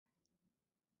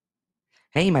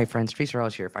Hey, my friends, Teresa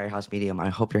Rose here, Firehouse Medium. I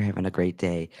hope you're having a great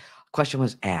day. Question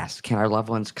was asked, can our loved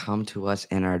ones come to us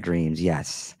in our dreams?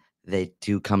 Yes, they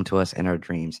do come to us in our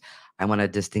dreams. I want to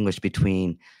distinguish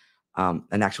between an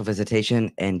actual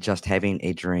visitation and just having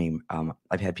a dream.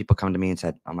 I've had people come to me and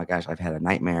said, "Oh my gosh, I've had a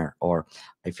nightmare," or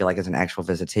 "I feel like it's an actual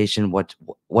visitation."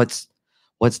 What's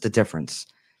the difference?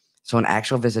 So an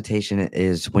actual visitation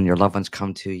is when your loved ones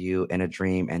come to you in a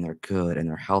dream and they're good and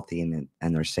they're healthy and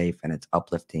they're safe and it's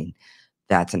uplifting.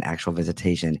 That's an actual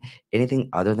visitation. Anything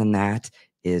other than that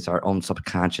is our own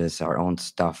subconscious, our own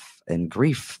stuff and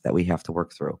grief that we have to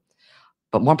work through.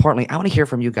 But more importantly, I want to hear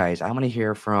from you guys. I want to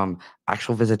hear from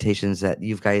actual visitations that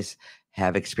you guys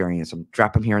have experienced.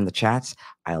 Drop them here in the chats.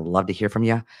 I love to hear from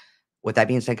you. With that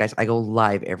being said, guys, I go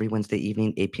live every Wednesday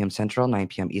evening, 8 p.m. Central, 9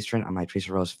 p.m. Eastern on my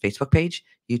Teresa Rose Facebook page,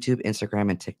 YouTube,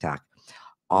 Instagram, and TikTok.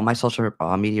 All my social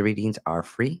media readings are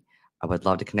free. I would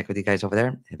love to connect with you guys over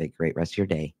there. Have a great rest of your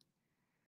day.